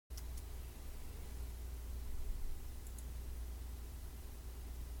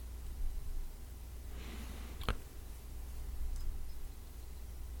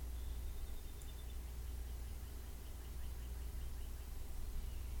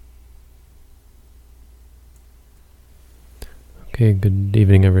Okay, good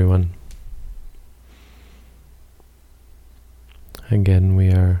evening, everyone. Again, we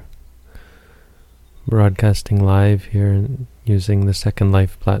are broadcasting live here using the Second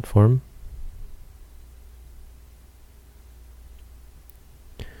Life platform.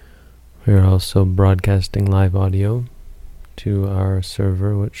 We are also broadcasting live audio to our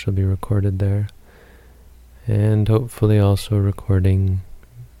server, which will be recorded there, and hopefully also recording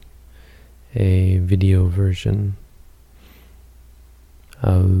a video version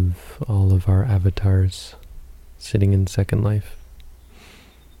of all of our avatars sitting in Second Life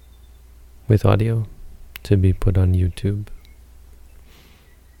with audio to be put on YouTube.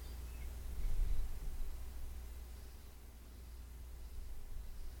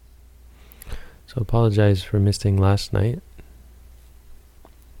 So apologize for missing last night.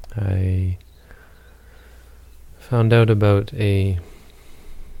 I found out about a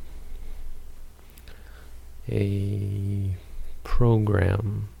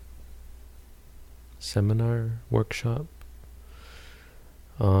program, seminar, workshop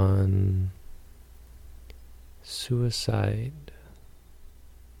on suicide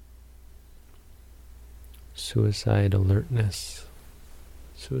alertness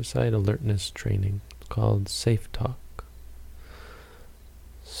training called Safe Talk.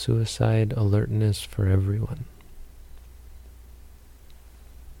 Suicide alertness for everyone.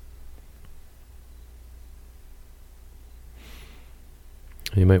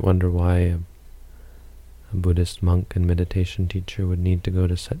 You might wonder why a Buddhist monk and meditation teacher would need to go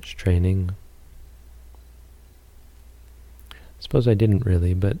to such training. I suppose I didn't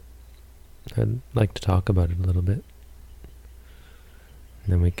really, but I'd like to talk about it a little bit.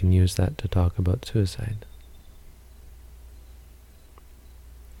 And then we can use that to talk about suicide.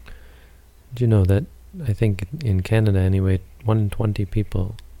 Did you know that, I think in Canada anyway, 1 in 20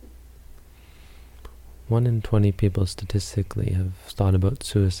 people statistically have thought about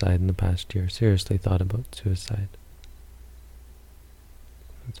suicide in the past year, seriously thought about suicide.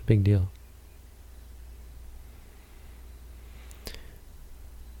 It's a big deal.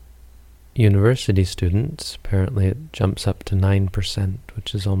 University students, apparently it jumps up to 9%,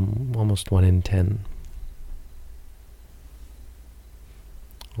 which is almost 1 in 10.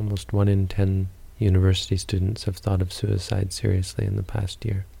 Almost 1 in 10 university students have thought of suicide seriously in the past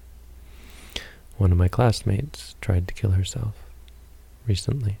year. One of my classmates tried to kill herself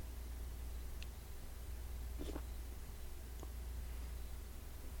recently.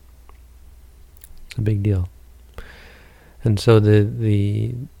 It's a big deal. And so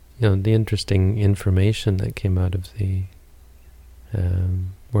the interesting information that came out of the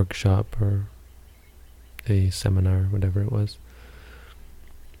workshop or the seminar, whatever it was,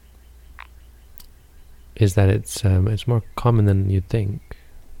 is that it's more common than you'd think.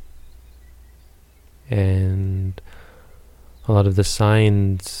 And a lot of the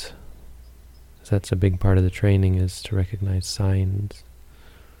signs, that's a big part of the training, is to recognize signs.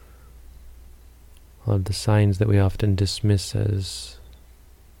 A lot of the signs that we often dismiss as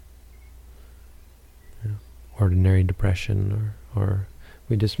ordinary depression, or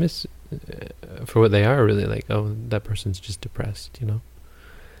we dismiss for what they are, really, like, oh, that person's just depressed,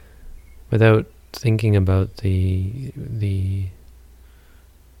 without thinking about the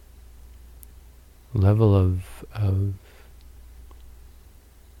level of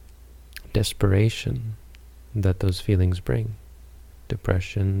desperation that those feelings bring.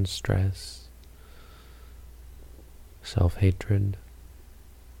 Depression, stress, self-hatred.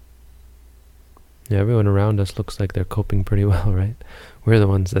 Everyone around us looks like they're coping pretty well, right? We're the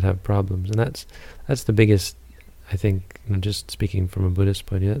ones that have problems. And that's the biggest, I think, just speaking from a Buddhist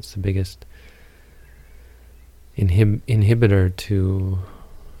point of view, that's the biggest inhibitor to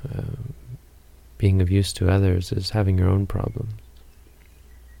being of use to others, is having your own problems.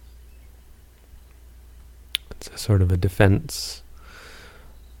 It's a sort of a defense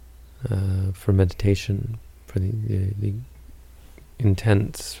for meditation, for the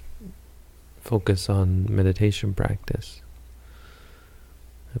intense focus on meditation practice.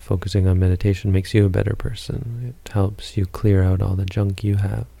 Focusing on meditation makes you a better person. It helps you clear out all the junk you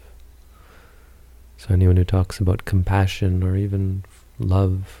have. So anyone who talks about compassion or even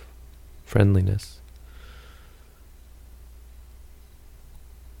love, friendliness,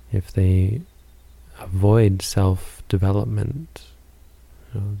 if they avoid self-development,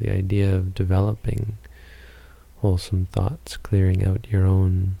 the idea of developing wholesome thoughts, clearing out your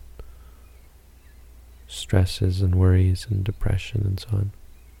own stresses and worries and depression and so on,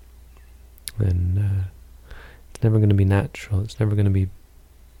 then it's never going to be natural. It's never going to be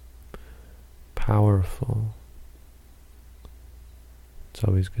powerful. It's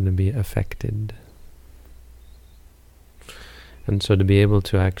always going to be affected. And so to be able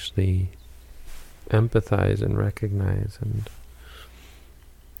to actually empathize and recognize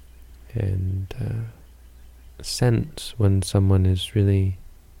and sense when someone is really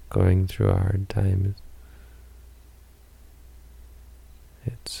going through a hard time,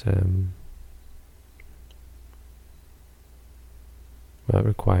 it's well, it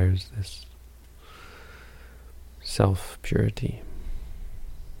requires this self-purity,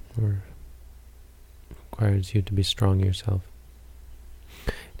 or requires you to be strong yourself.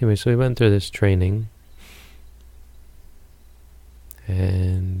 Anyway, so we went through this training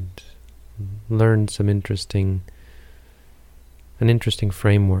and learned an interesting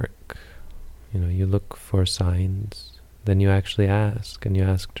framework. You look for signs, then you actually ask, and you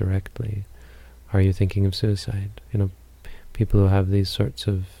ask directly, are you thinking of suicide? People who have these sorts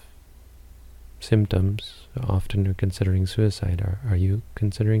of symptoms often are considering suicide. Are you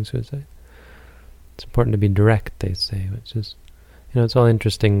considering suicide? It's important to be direct, they say, which is, it's all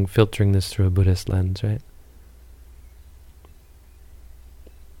interesting filtering this through a Buddhist lens, right?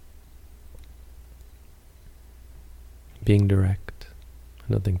 Being direct.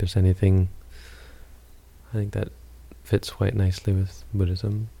 I don't think there's anything, I think that fits quite nicely with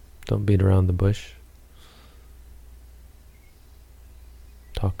Buddhism. Don't beat around the bush.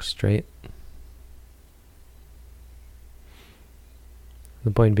 Talk straight.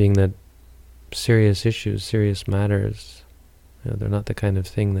 The point being that serious issues, serious matters, they're not the kind of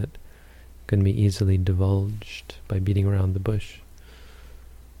thing that can be easily divulged by beating around the bush.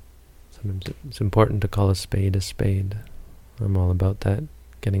 Sometimes it's important to call a spade a spade. I'm all about that,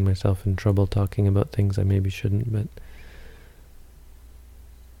 getting myself in trouble talking about things I maybe shouldn't, but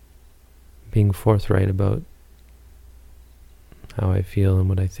being forthright about how I feel and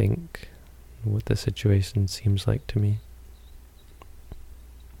what I think, and what the situation seems like to me.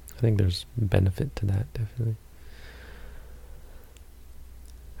 I think there's benefit to that, definitely.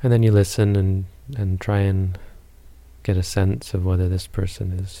 And then you listen and try and get a sense of whether this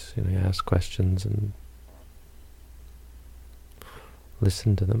person is, you ask questions and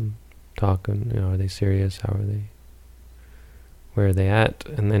listen to them, talk, and, are they serious? How are they? Where are they at?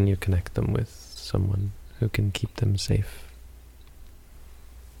 And then you connect them with someone who can keep them safe.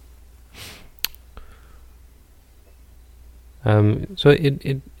 So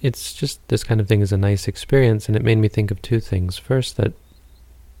it's just, this kind of thing is a nice experience, and it made me think of two things. First, that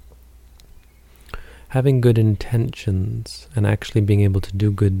having good intentions and actually being able to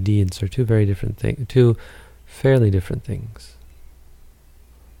do good deeds are two fairly different things.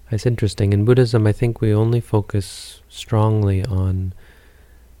 It's interesting. In Buddhism, I think we only focus strongly on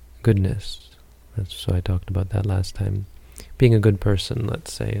goodness. So I talked about that last time. Being a good person,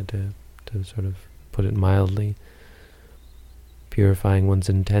 let's say, to sort of put it mildly. Purifying one's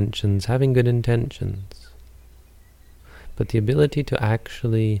intentions, having good intentions. But the ability to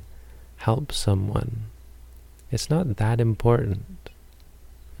actually help someone, it's not that important.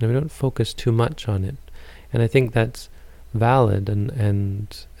 We don't focus too much on it. And I think that's valid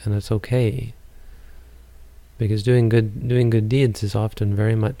and it's okay. Because doing good deeds is often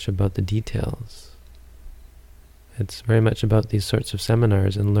very much about the details. It's very much about these sorts of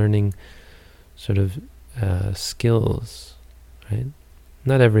seminars and learning sort of skills, right?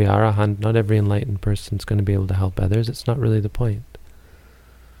 Not every arahant, not every enlightened person is going to be able to help others. It's not really the point.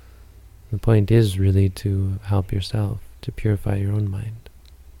 The point is really to help yourself, to purify your own mind.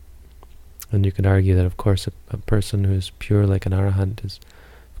 And you could argue that, of course, a person who is pure like an arahant is,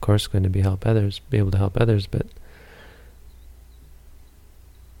 of course, going to be able to help others, but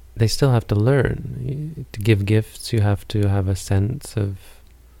they still have to learn. To give gifts, you have to have a sense of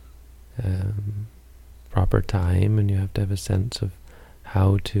proper time, and you have to have a sense of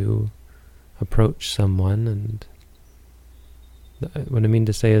how to approach someone. And what I mean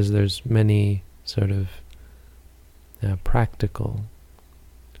to say is there's many sort of practical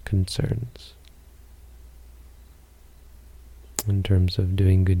concerns in terms of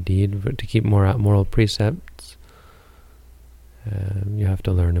doing good deed. But to keep more moral precepts, you have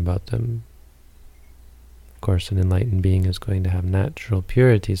to learn about them. Of course, an enlightened being is going to have natural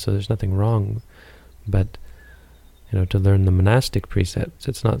purity, so there's nothing wrong. But to learn the monastic precepts,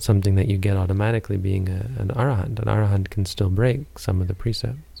 it's not something that you get automatically being an arahant. An arahant can still break some of the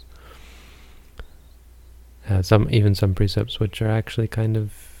precepts. Some precepts which are actually kind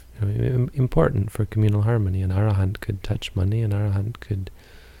of important for communal harmony. An arahant could touch money. An arahant could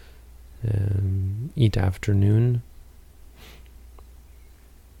eat after noon.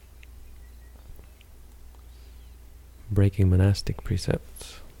 Breaking monastic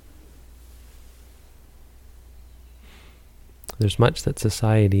precepts. There's much that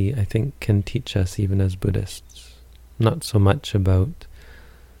society, I think, can teach us even as Buddhists. not so much about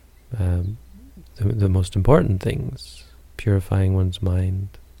the most important things, purifying one's mind,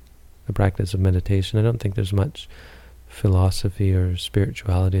 the practice of meditation. I don't think there's much philosophy or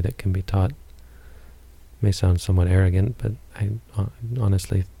spirituality that can be taught. It may sound somewhat arrogant, but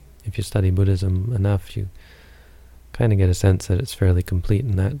honestly, if you study Buddhism enough, you kind of get a sense that it's fairly complete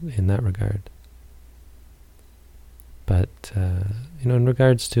in that regard. But in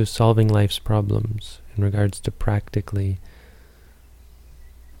regards to solving life's problems, in regards to practically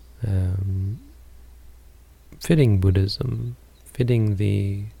fitting Buddhism, fitting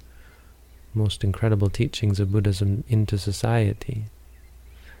the most incredible teachings of Buddhism into society.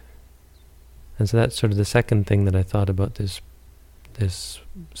 And so that's sort of the second thing that I thought about this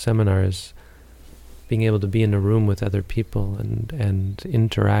seminar, is being able to be in a room with other people and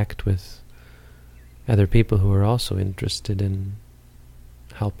interact with other people who are also interested in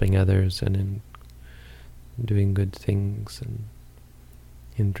helping others and in doing good things and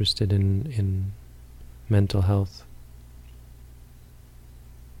interested in mental health.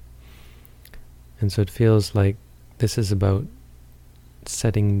 And so it feels like this is about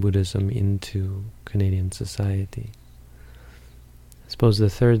setting Buddhism into Canadian society. I suppose the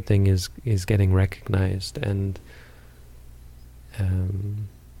third thing is getting recognized and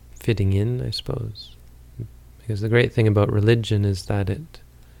fitting in, I suppose. Because the great thing about religion is that it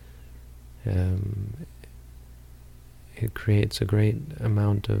creates a great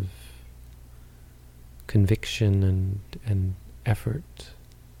amount of conviction and effort.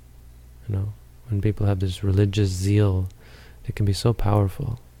 When people have this religious zeal, it can be so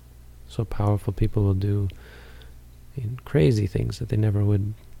powerful. So powerful, people will do crazy things that they never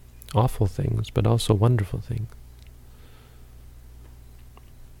would, awful things, but also wonderful things.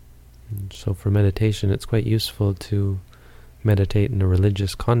 And so for meditation, it's quite useful to meditate in a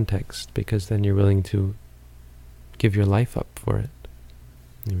religious context, because then you're willing to give your life up for it.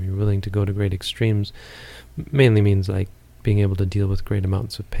 You're willing to go to great extremes. Mainly means like being able to deal with great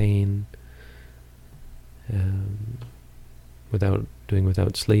amounts of pain, without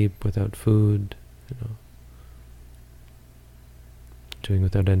sleep, without food, doing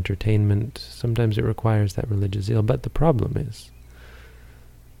without entertainment. Sometimes it requires that religious zeal, but the problem is,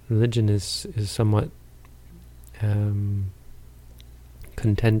 religion is somewhat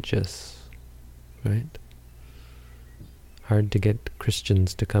contentious, right? Hard to get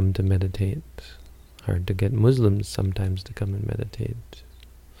Christians to come to meditate. Hard to get Muslims sometimes to come and meditate.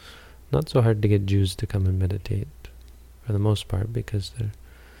 Not so hard to get Jews to come and meditate, for the most part, because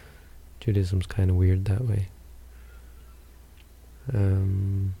Judaism's kind of weird that way.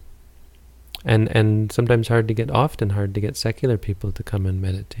 And sometimes often hard to get secular people to come and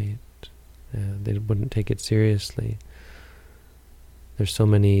meditate. They wouldn't take it seriously. There's so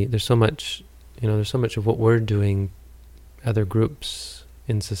much of what we're doing, other groups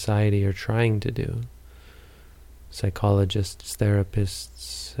in society are trying to do. Psychologists,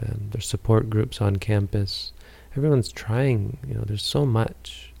 therapists, there's support groups on campus. Everyone's trying, there's so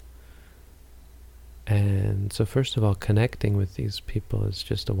much. And so first of all, connecting with these people is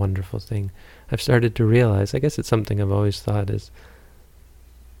just a wonderful thing. I've started to realize, I guess it's something I've always thought, is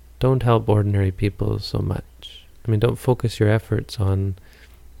don't help ordinary people so much. Don't focus your efforts on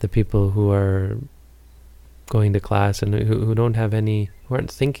the people who are going to class and who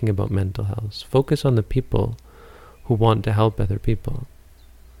aren't thinking about mental health. Focus on the people who want to help other people,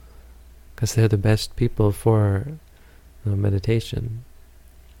 because they're the best people for meditation.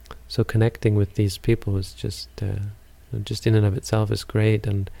 So connecting with these people is just in and of itself is great,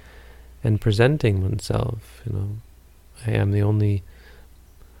 and presenting oneself. I'm the only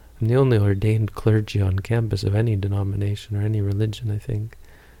ordained clergy on campus of any denomination or any religion, I think.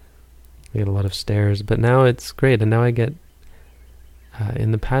 I get a lot of stares, but now it's great, and now I get,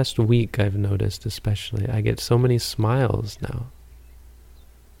 in the past week I've noticed especially, I get so many smiles now.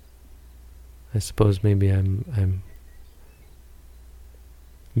 I suppose maybe I'm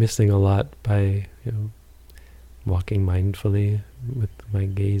missing a lot by walking mindfully with my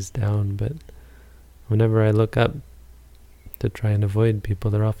gaze down, but whenever I look up to try and avoid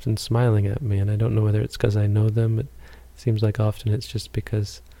people, they're often smiling at me, and I don't know whether it's because I know them. It seems like often it's just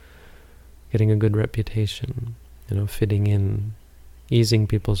because getting a good reputation, fitting in, easing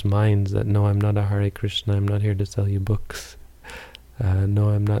people's minds that no, I'm not a Hare Krishna, I'm not here to sell you books. No,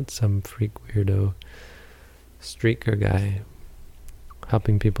 I'm not some freak weirdo streaker guy.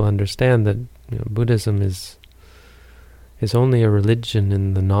 Helping people understand that Buddhism is only a religion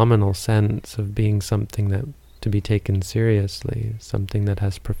in the nominal sense of being something that to be taken seriously, something that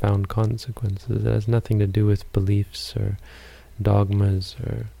has profound consequences. It has nothing to do with beliefs or dogmas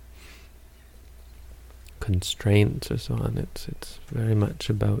or constraints or so on. It's very much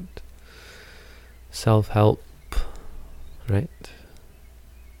about self-help, right?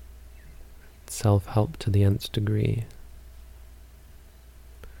 Self-help to the nth degree.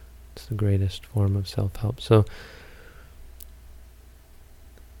 It's the greatest form of self-help. So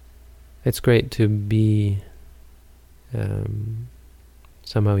it's great to be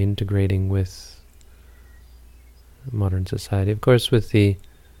somehow integrating with modern society. Of course, with the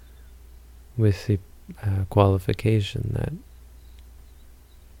qualification that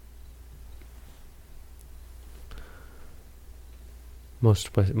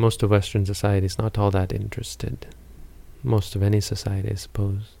most of Western society is not all that interested. Most of any society, I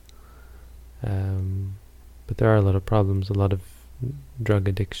suppose. But there are a lot of problems, a lot of drug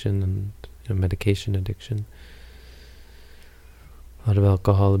addiction and medication addiction, a lot of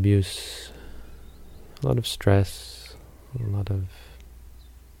alcohol abuse, a lot of stress, a lot of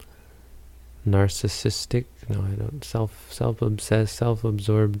narcissistic, self-obsessed,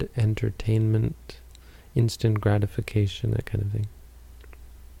 self-absorbed entertainment, instant gratification, that kind of thing.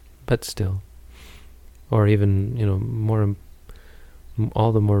 But still, or even,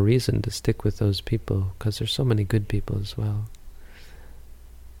 all the more reason to stick with those people, because there's so many good people as well.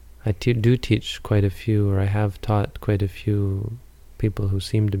 I do teach quite a few, or I have taught quite a few people who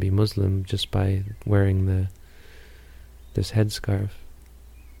seem to be Muslim just by wearing this headscarf,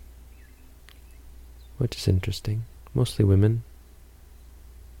 which is interesting. Mostly women.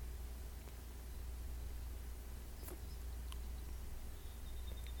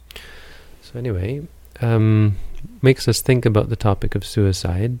 So anyway, makes us think about the topic of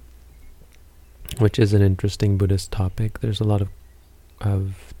suicide, which is an interesting Buddhist topic. There's a lot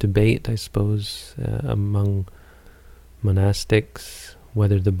of debate, I suppose, among monastics,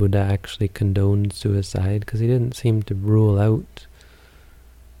 whether the Buddha actually condoned suicide, because he didn't seem to rule out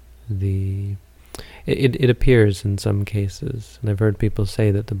it appears in some cases, and I've heard people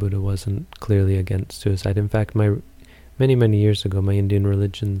say that the Buddha wasn't clearly against suicide. In fact, many years ago, my Indian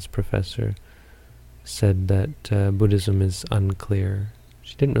religions professor said that Buddhism is unclear.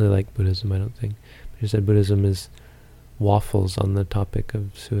 She didn't really like Buddhism, I don't think. But she said Buddhism is waffles on the topic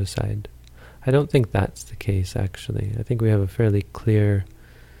of suicide. I don't think that's the case, actually. I think we have a fairly clear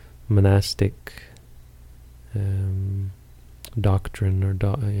monastic doctrine, or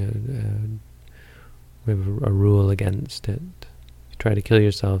we have a rule against it. If you try to kill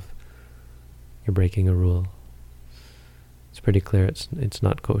yourself, you're breaking a rule. It's pretty clear it's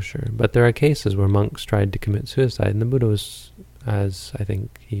not kosher. But there are cases where monks tried to commit suicide, and the Buddha was, as I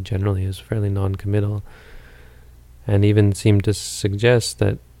think he generally is, fairly non-committal, and even seemed to suggest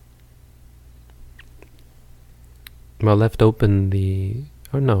that, well, not left open,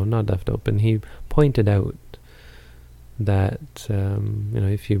 he pointed out that,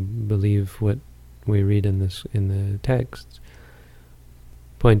 if you believe what we read in the text,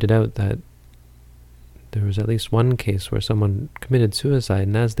 pointed out that there was at least one case where someone committed suicide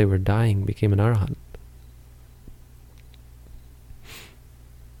and as they were dying became an arhat.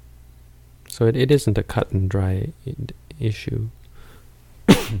 So it isn't a cut and dry issue.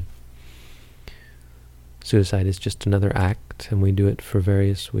 Suicide is just another act, and we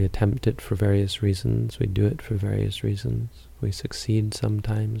attempt it for various reasons. We do it for various reasons. We succeed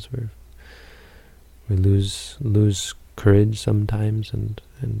sometimes. We lose courage sometimes,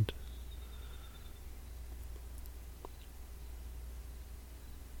 and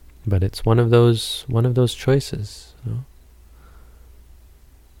but it's one of those choices.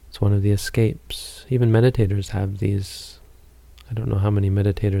 It's one of the escapes. Even meditators have these. I don't know how many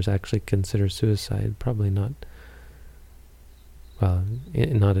meditators actually consider suicide. Probably not. Well,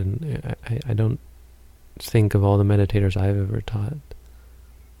 I don't think of all the meditators I've ever taught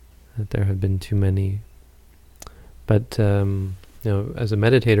that there have been too many. But as a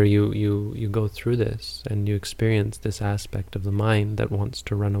meditator, you go through this and you experience this aspect of the mind that wants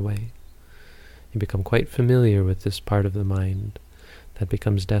to run away. You become quite familiar with this part of the mind that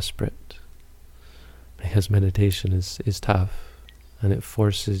becomes desperate, because meditation is tough. And it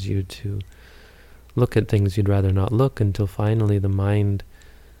forces you to look at things you'd rather not look, until finally the mind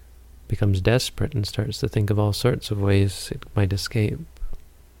becomes desperate and starts to think of all sorts of ways it might escape.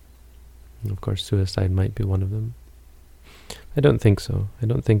 And of course, suicide might be one of them. I don't think so. I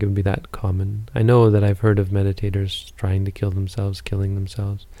don't think it would be that common. I know that I've heard of meditators trying to kill themselves, killing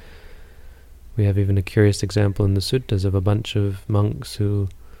themselves. We have even a curious example in the suttas of a bunch of monks who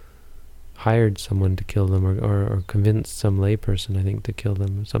hired someone to kill them, or convinced some layperson, I think, to kill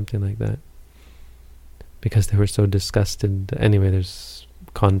them, or something like that, because they were so disgusted. Anyway, there's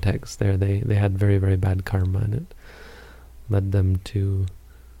context there. They had very, very bad karma, and it led them to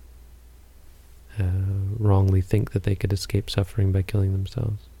wrongly think that they could escape suffering by killing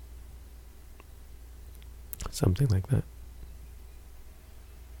themselves. Something like that.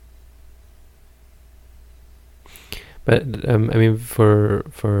 But I mean,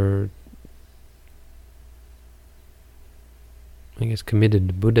 for I guess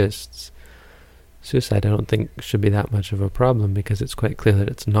committed Buddhists, suicide I don't think should be that much of a problem, because it's quite clear that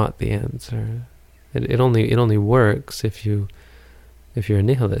it's not the answer. It only works if you're a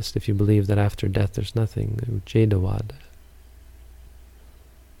nihilist, if you believe that after death there's nothing, Jedawad.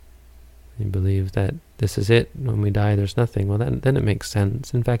 You believe that this is it, when we die there's nothing. Well, then it makes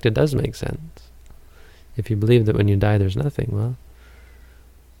sense. In fact, it does make sense. If you believe that when you die there's nothing, well,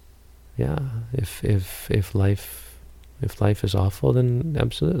 yeah, if life is awful, then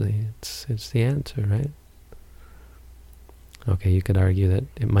absolutely, it's the answer, right? Okay, you could argue that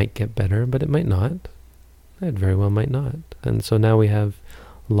it might get better, but it might not. It very well might not. And so now we have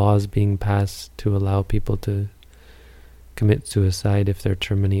laws being passed to allow people to commit suicide if they're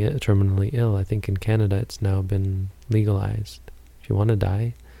terminally ill. I think in Canada it's now been legalized. If you want to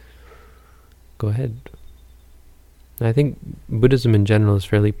die, go ahead. And I think Buddhism in general is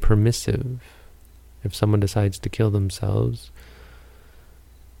fairly permissive. If someone decides to kill themselves,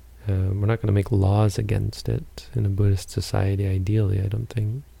 we're not going to make laws against it in a Buddhist society, ideally, I don't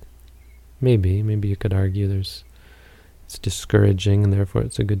think. Maybe you could argue it's discouraging and therefore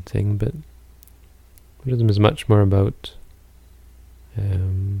it's a good thing, but Buddhism is much more about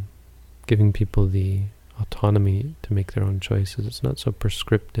giving people the autonomy to make their own choices. It's not so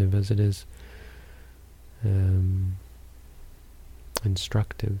prescriptive as it is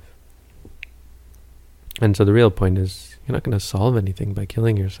instructive. And so the real point is, you're not going to solve anything by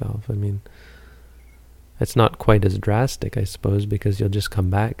killing yourself. I mean, it's not quite as drastic, I suppose, because you'll just come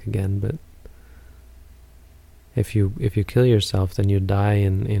back again. But if you kill yourself, then you die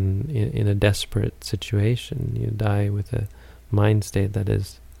in a desperate situation. You die with a mind state that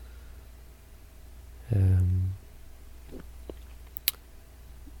is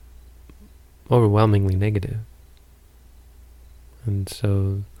overwhelmingly negative. And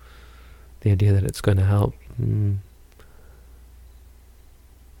so the idea that it's going to help,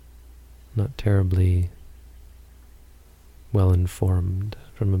 not terribly well informed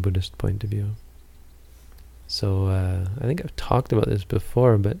from a Buddhist point of view. So I think I've talked about this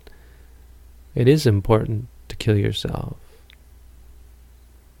before, but it is important to kill yourself.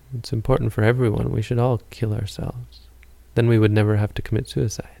 It's important for everyone. We should all kill ourselves. Then we would never have to commit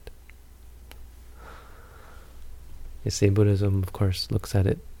suicide. You see, Buddhism, of course, looks at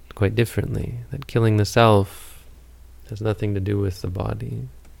it quite differently. That killing the self has nothing to do with the body.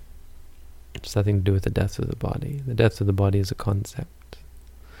 It's nothing to do with the death of the body. The death of the body is a concept.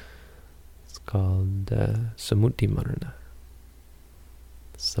 It's called Samuti Marana.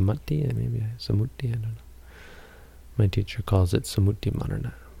 Samuti, I don't know. My teacher calls it Samuti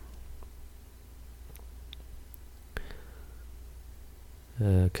Marana.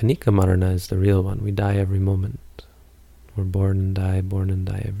 Kanika Marana is the real one. We die every moment. We're born and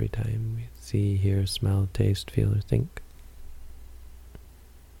die every time we see, hear, smell, taste, feel, or think.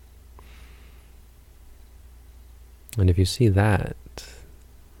 And if you see that,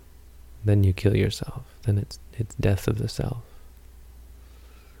 then you kill yourself. Then it's death of the self.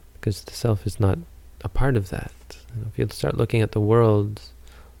 Because the self is not a part of that. If you start looking at the world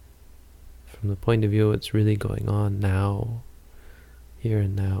from the point of view of what's really going on now, here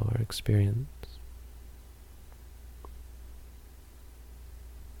and now, our experience,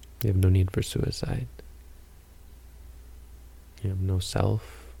 you have no need for suicide. You have no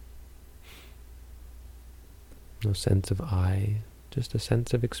self, no sense of I, just a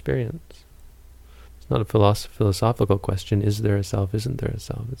sense of experience. It's not a philosophical question, is there a self, isn't there a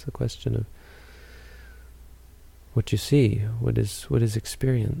self? It's a question of what you see, what is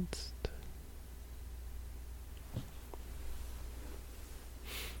experienced.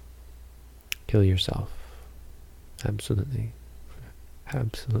 Kill yourself. Absolutely.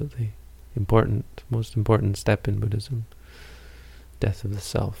 Absolutely. Important, most important step in Buddhism. Death of the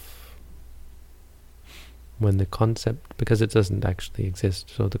self. When the concept, because it doesn't actually exist,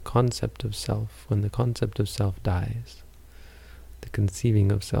 so the concept of self, when the concept of self dies, the conceiving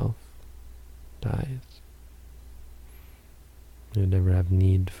of self dies. You never have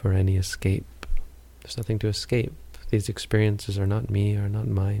need for any escape. There's nothing to escape. These experiences are not me, are not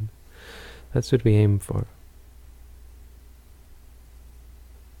mine. That's what we aim for.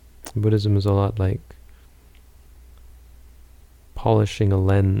 Buddhism is a lot like polishing a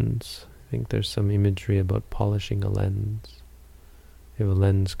lens. I think there's some imagery about polishing a lens. You have a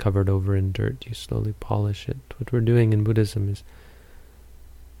lens covered over in dirt, you slowly polish it. What we're doing in Buddhism is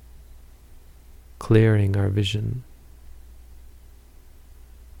clearing our vision.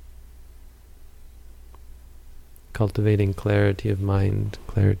 Cultivating clarity of mind,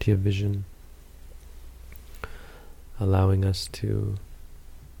 clarity of vision, allowing us to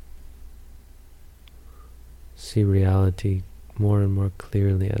see reality more and more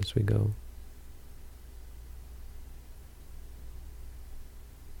clearly as we go.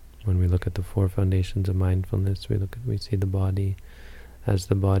 When we look at the 4 foundations of mindfulness, we see the body as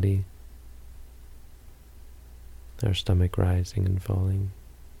the body, our stomach rising and falling.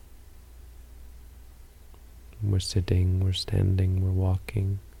 We're sitting, we're standing, we're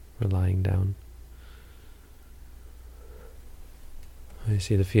walking, we're lying down. I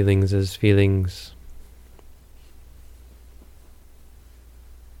see the feelings as feelings.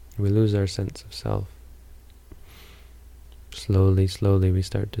 We lose our sense of self. Slowly, slowly we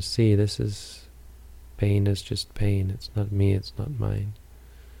start to see this is pain is just pain. It's not me, it's not mine.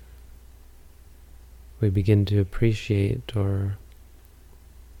 We begin to appreciate or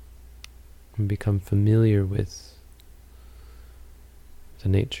become familiar with the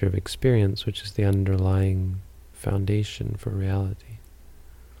nature of experience, which is the underlying foundation for reality.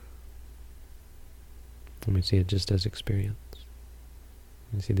 And we see it just as experience.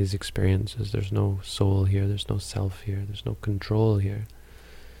 We see these experiences, there's no soul here, there's no self here, there's no control here.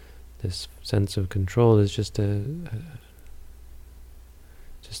 This sense of control is just an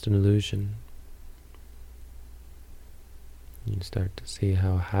illusion. You start to see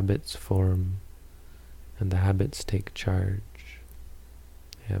how habits form, and the habits take charge.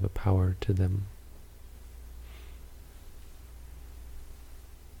 They have a power to them.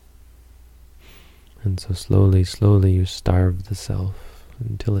 And so slowly, slowly you starve the self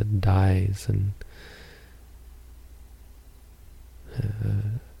until it dies, and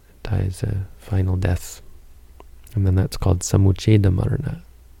dies a final death. And then that's called samucheda marana,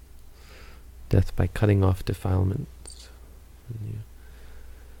 death by cutting off defilements. And you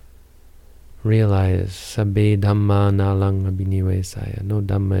realize sabbe dhamma nalang abhinivesaya, no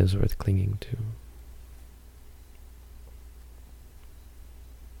dhamma is worth clinging to.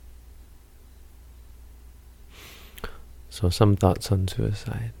 So some thoughts on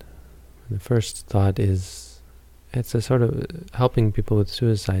suicide. The first thought is, it's a sort of, helping people with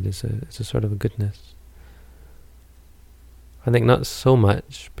suicide is a sort of a goodness. I think not so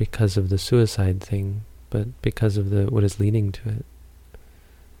much because of the suicide thing, but because of what is leading to it.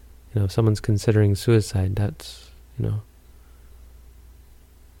 You know, if someone's considering suicide, that's,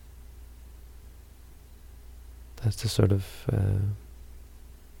 that's the sort of,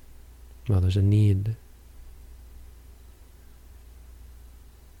 there's a need.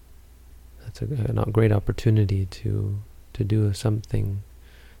 That's a great opportunity to do something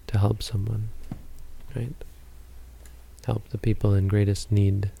to help someone, right? Help the people in greatest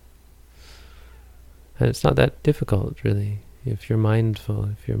need. And it's not that difficult, really. If you're mindful,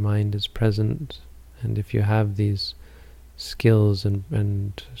 if your mind is present, and if you have these skills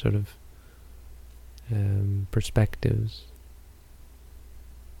and sort of perspectives.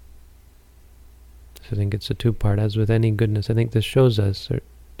 So I think it's a two-part. As with any goodness, I think this shows us, or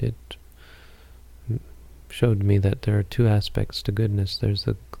it showed me, that there are two aspects to goodness. There's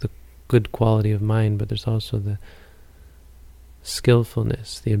the good quality of mind, but there's also the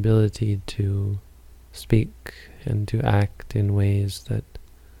skillfulness, the ability to speak and to act in ways that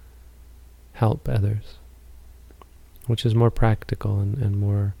help others, which is more practical and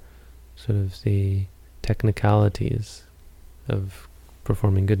more sort of the technicalities of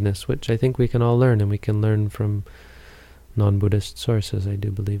performing goodness, which I think we can all learn, and we can learn from non-Buddhist sources. I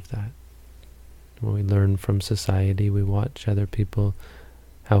do believe that. When we learn from society, we watch other people,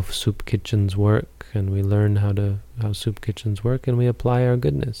 how soup kitchens work, and we learn how soup kitchens work, and we apply our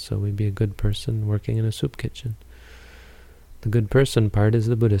goodness. So we be a good person working in a soup kitchen. The good person part is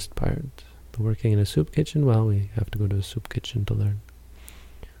the Buddhist part. The working in a soup kitchen, well, we have to go to a soup kitchen to learn.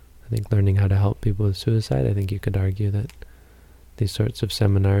 I think learning how to help people with suicide, I think you could argue that these sorts of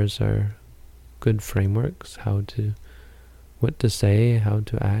seminars are good frameworks, what to say, how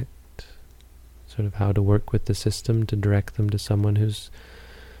to act, sort of how to work with the system to direct them to someone who's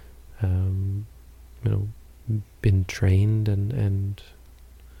been trained and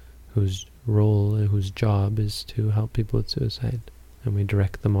whose job is to help people with suicide, and we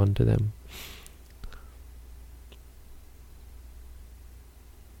direct them on to them.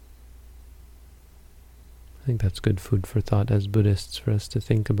 I think that's good food for thought as Buddhists, for us to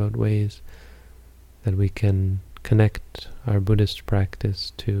think about ways that we can connect our Buddhist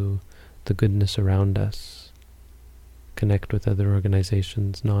practice to the goodness around us, connect with other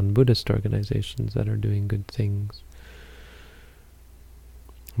organizations, non-Buddhist organizations that are doing good things.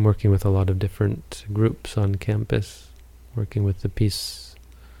 I'm working with a lot of different groups on campus, working with the Peace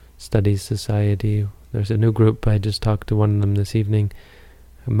Studies Society. There's a new group, I just talked to one of them this evening,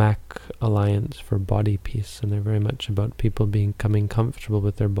 MAC Alliance for Body Peace, and they're very much about people becoming comfortable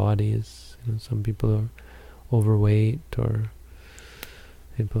with their bodies. Some people are overweight, or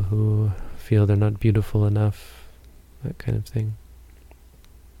people who feel they're not beautiful enough, that kind of thing.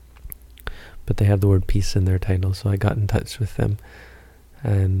 But they have the word peace in their title, so I got in touch with them,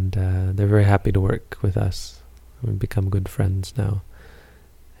 and they're very happy to work with us. We've become good friends now,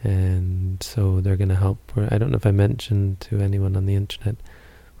 and so they're going to help. I don't know if I mentioned to anyone on the internet,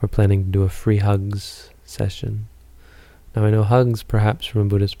 we're planning to do a free hugs session. Now I know hugs, perhaps from a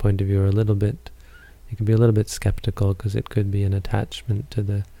Buddhist point of view, are you can be a little bit skeptical, because it could be an attachment to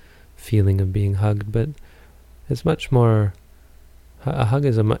the feeling of being hugged, but it's much more, a hug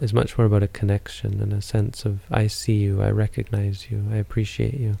is much more about a connection and a sense of, I see you, I recognize you, I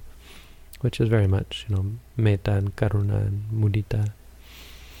appreciate you, which is very much, metta and karuna and mudita.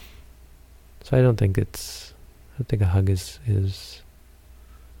 So I don't think a hug is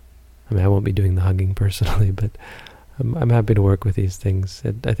I won't be doing the hugging personally, but I'm happy to work with these things.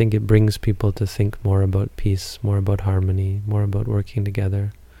 I think it brings people to think more about peace, more about harmony, more about working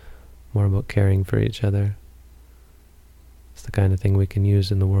together, more about caring for each other. It's the kind of thing we can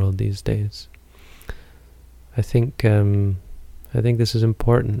use in the world these days. I think this is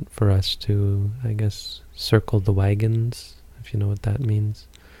important for us to, circle the wagons, if you know what that means,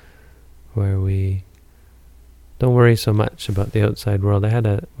 where we don't worry so much about the outside world. We had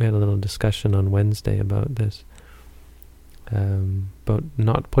a little discussion on Wednesday about this, about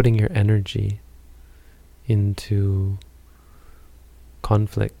not putting your energy into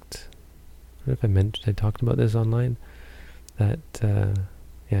conflict. I don't know if I talked about this online. I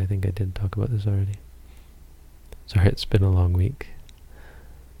think I did talk about this already. Sorry, it's been a long week.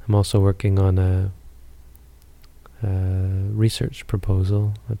 I'm also working on a research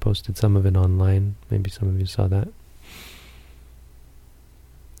proposal. I posted some of it online. Maybe some of you saw that.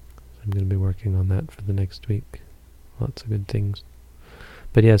 I'm going to be working on that for the next week. Lots of good things.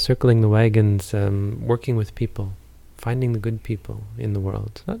 But yeah, circling the wagons, working with people, finding the good people in the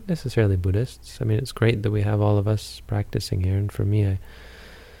world. Not necessarily Buddhists. It's great that we have all of us practicing here, and for me,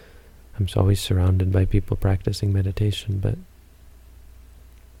 I'm always surrounded by people practicing meditation, but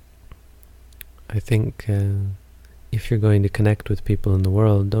I think if you're going to connect with people in the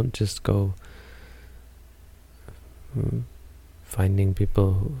world, don't just go finding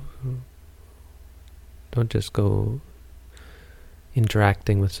people don't just go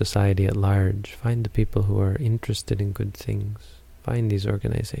interacting with society at large. Find the people who are interested in good things. Find these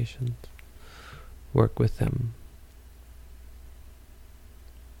organizations. Work with them.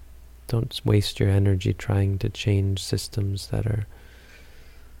 Don't waste your energy trying to change systems that are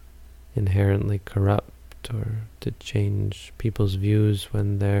inherently corrupt, or to change people's views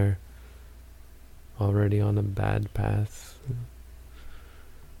when they're already on a bad path.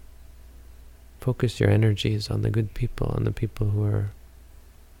 Focus your energies on the good people, on the people who are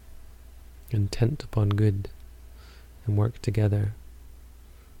intent upon good, and work together.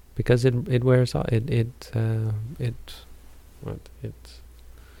 Because it wears off. It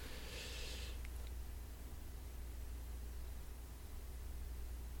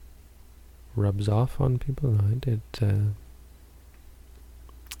rubs off on people. No, it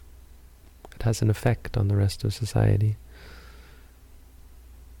has an effect on the rest of society.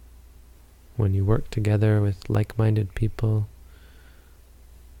 When you work together with like-minded people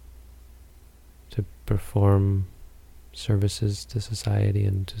to perform services to society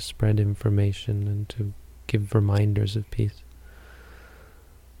and to spread information and to give reminders of peace.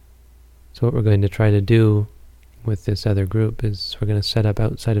 So what we're going to try to do with this other group is we're going to set up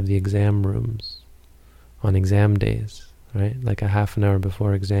outside of the exam rooms on exam days, right? Like a half an hour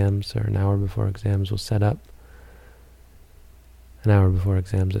before exams or an hour before exams, we'll set up. An hour before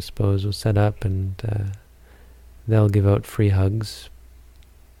exams, I suppose, we'll set up, and they'll give out free hugs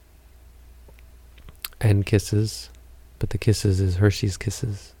and kisses, but the kisses is Hershey's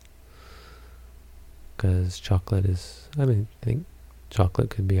Kisses, because chocolate is, I think chocolate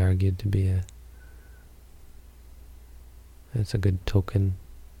could be argued to be it's a good token,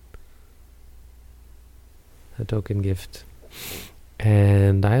 a token gift.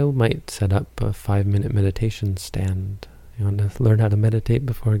 And I might set up a 5-minute meditation stand. You want to learn how to meditate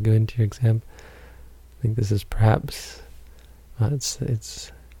before you go into your exam? I think this is perhaps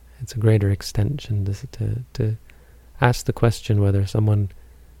it's a greater extension to ask the question whether someone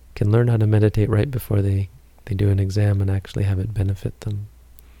can learn how to meditate right before they do an exam and actually have it benefit them.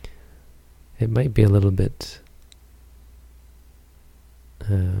 It might be a little bit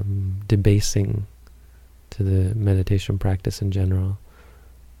debasing to the meditation practice in general.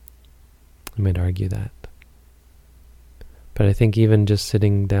 You might argue that. But I think even just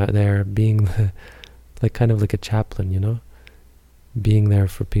sitting down there, being kind of like a chaplain, being there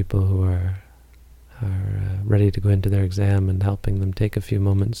for people who are ready to go into their exam and helping them take a few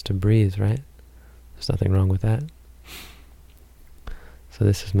moments to breathe, right? There's nothing wrong with that. So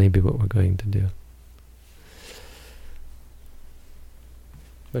this is maybe what we're going to do.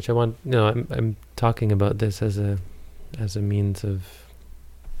 Which I want, I'm talking about this as a means of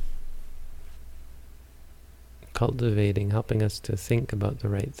cultivating, helping us to think about the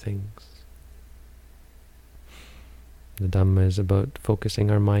right things. The Dhamma is about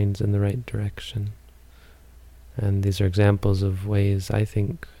focusing our minds in the right direction. And these are examples of ways, I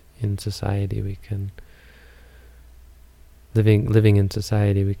think, in society we can, living in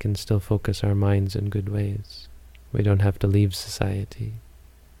society, we can still focus our minds in good ways. We don't have to leave society,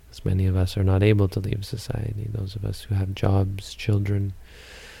 as many of us are not able to leave society. Those of us who have jobs, children,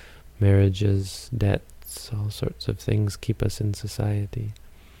 marriages, debts, all sorts of things keep us in society.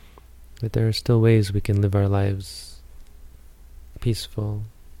 But there are still ways we can live our lives peaceful,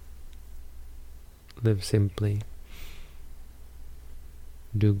 live simply,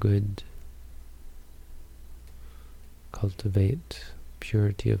 do good, cultivate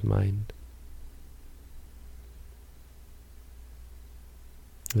purity of mind,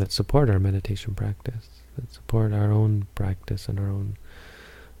 that support our meditation practice, that support our own practice and our own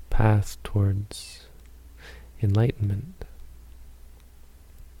path towards enlightenment.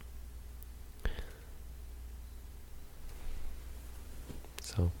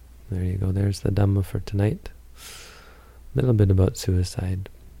 So, there you go. There's the Dhamma for tonight. A little bit about suicide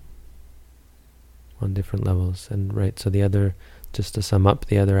on different levels. And so the other, just to sum up,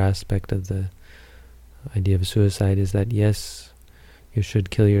 the other aspect of the idea of suicide is that yes, you should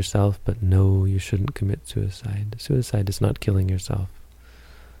kill yourself, but no, you shouldn't commit suicide. Suicide is not killing yourself.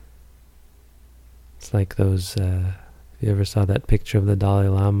 It's like those, if you ever saw that picture of the Dalai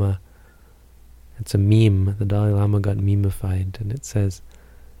Lama, it's a meme. The Dalai Lama got memeified, and it says,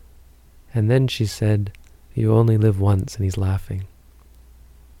 and then she said, you only live once, and he's laughing.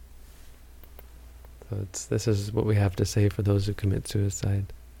 So this is what we have to say for those who commit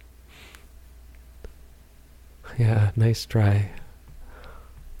suicide. Yeah, nice try.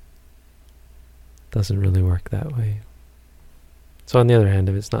 Doesn't really work that way. So on the other hand,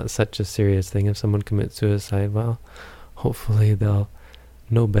 if it's not such a serious thing, if someone commits suicide, well, hopefully they'll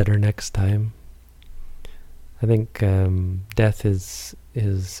know better next time. I think death is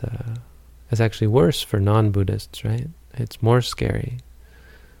actually worse for non-Buddhists, right? It's more scary.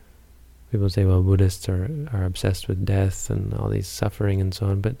 People say, well, Buddhists are obsessed with death and all these suffering and so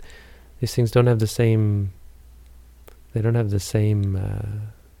on, but these things don't have the same,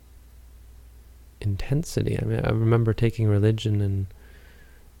 intensity. I mean, I remember taking religion in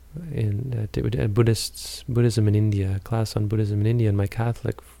Buddhism in India, a class on Buddhism in India, and my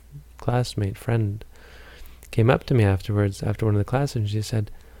Catholic friend came up to me afterwards, after one of the classes, and she said,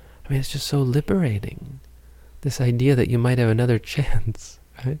 I mean, it's just so liberating, this idea that you might have another chance,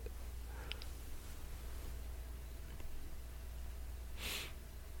 right?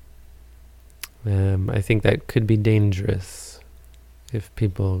 I think that could be dangerous if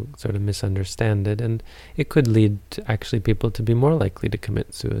people sort of misunderstand it, and it could lead to actually people to be more likely to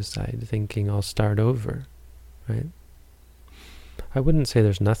commit suicide, thinking I'll start over, right? I wouldn't say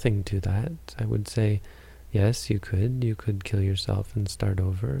there's nothing to that. I would say, yes, you could kill yourself and start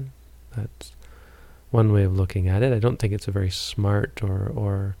over. That's one way of looking at it. I don't think it's a very smart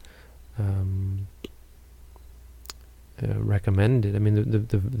or recommended. I mean,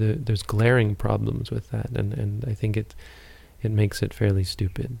 there's glaring problems with that, and I think it makes it fairly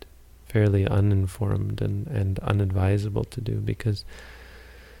stupid, fairly uninformed and unadvisable to do, because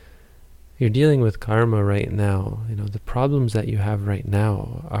you're dealing with karma right now. The problems that you have right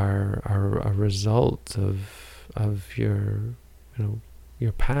now are a result of your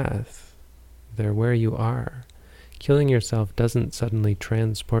path. They're where you are. Killing yourself doesn't suddenly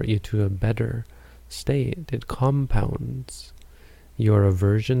transport you to a better state. It compounds your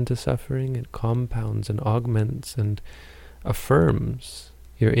aversion to suffering. It compounds and augments and affirms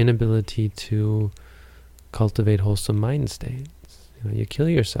your inability to cultivate wholesome mind states. You kill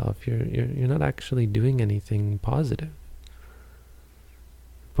yourself, you're not actually doing anything positive.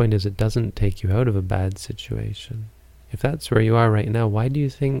 The point is, it doesn't take you out of a bad situation. If that's where you are right now, why do you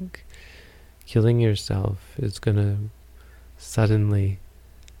think killing yourself is going to suddenly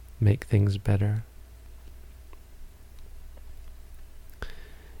make things better?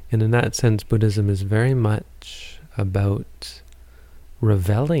 And in that sense, Buddhism is very much about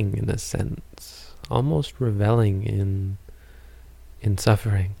reveling in a sense, almost reveling in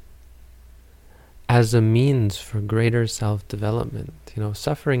suffering as a means for greater self-development.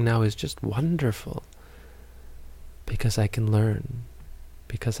 Suffering now is just wonderful because I can learn,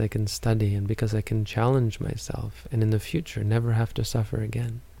 because I can study, and because I can challenge myself, and in the future never have to suffer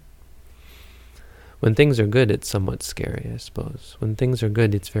again. When things are good, it's somewhat scary, I suppose. When things are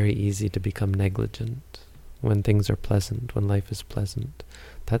good, it's very easy to become negligent. When things are pleasant, when life is pleasant,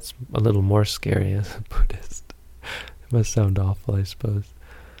 that's a little more scary as a Buddhist. It must sound awful, I suppose.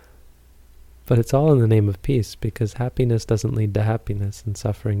 But it's all in the name of peace, because happiness doesn't lead to happiness, and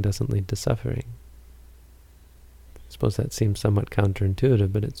suffering doesn't lead to suffering. I suppose that seems somewhat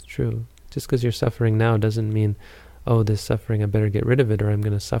counterintuitive, but it's true. Just because you're suffering now doesn't mean, oh, this suffering, I better get rid of it or I'm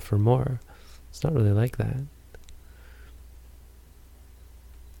going to suffer more. It's not really like that.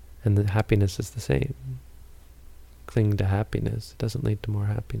 And the happiness is the same. Cling to happiness. It doesn't lead to more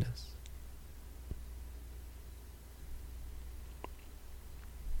happiness.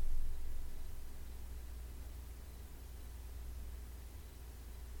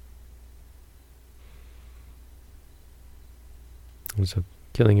 And so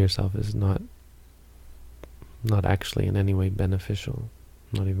killing yourself is not actually in any way beneficial,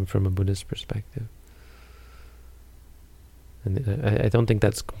 not even from a Buddhist perspective. And I don't think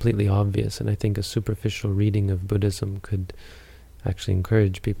that's completely obvious, and I think a superficial reading of Buddhism could actually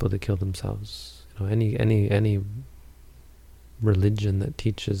encourage people to kill themselves. Any religion that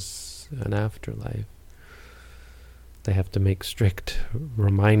teaches an afterlife, they have to make strict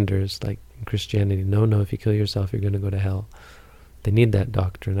reminders, like in Christianity, no, if you kill yourself, you're going to go to hell. They need that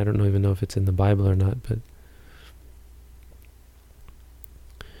doctrine. I don't even know if it's in the Bible or not, but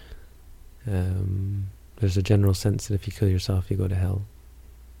there's a general sense that if you kill yourself, you go to hell,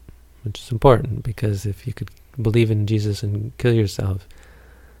 which is important, because if you could believe in Jesus and kill yourself,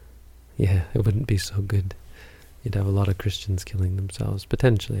 it wouldn't be so good. You'd have a lot of Christians killing themselves,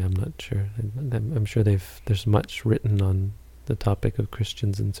 potentially. I'm not sure. I'm sure there's much written on the topic of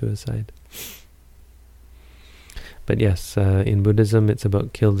Christians and suicide. But yes, in Buddhism, it's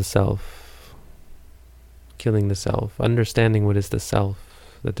about kill the self, killing the self, understanding what is the self,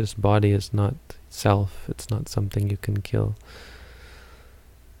 that this body is not self, it's not something you can kill.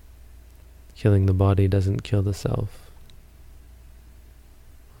 Killing the body doesn't kill the self.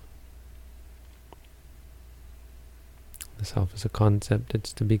 The self is a concept.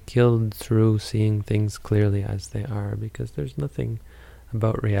 It's to be killed through seeing things clearly as they are, because there's nothing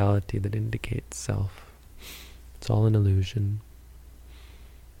about reality that indicates self. It's all an illusion.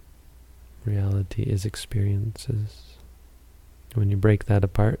 Reality is experiences. When you break that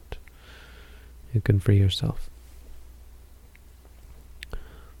apart, you can free yourself.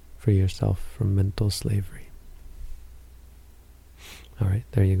 Free yourself from mental slavery. All right,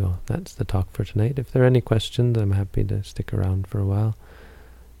 there you go. That's the talk for tonight. If there are any questions, I'm happy to stick around for a while.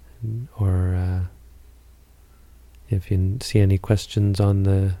 Or if you see any questions on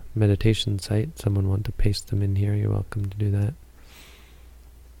the meditation site, someone want to paste them in here, you're welcome to do that.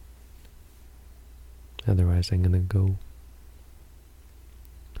 Otherwise, I'm going to go.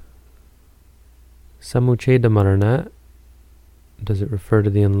 Samucheda Marana, does it refer to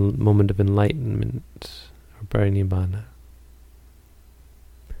the moment of enlightenment or parinibbana?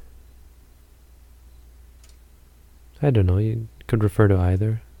 I don't know, you could refer to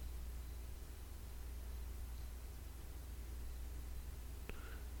either.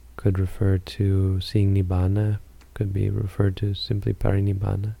 Could refer to seeing Nibbana, could be referred to simply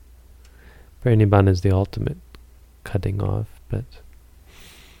parinibbana. Parinibbana is the ultimate cutting off, but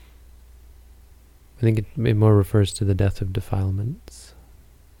I think it more refers to the death of defilements.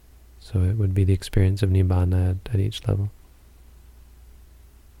 So it would be the experience of Nibbana at each level.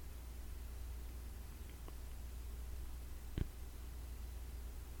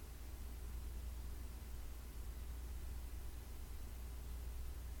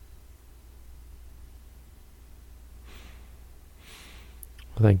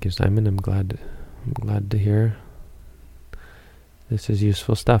 Well, thank you, Simon. I'm glad to hear. This is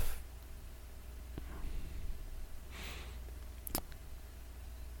useful stuff.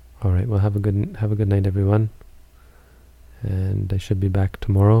 All right. Well, have a good night, everyone. And I should be back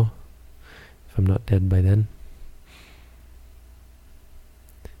tomorrow, if I'm not dead by then.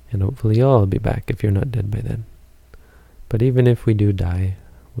 And hopefully you'll all be back if you're not dead by then. But even if we do die,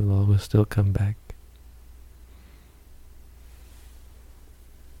 we'll always still come back.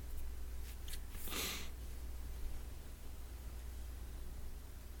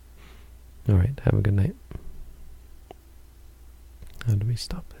 All right, have a good night. How do we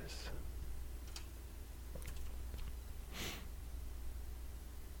stop this?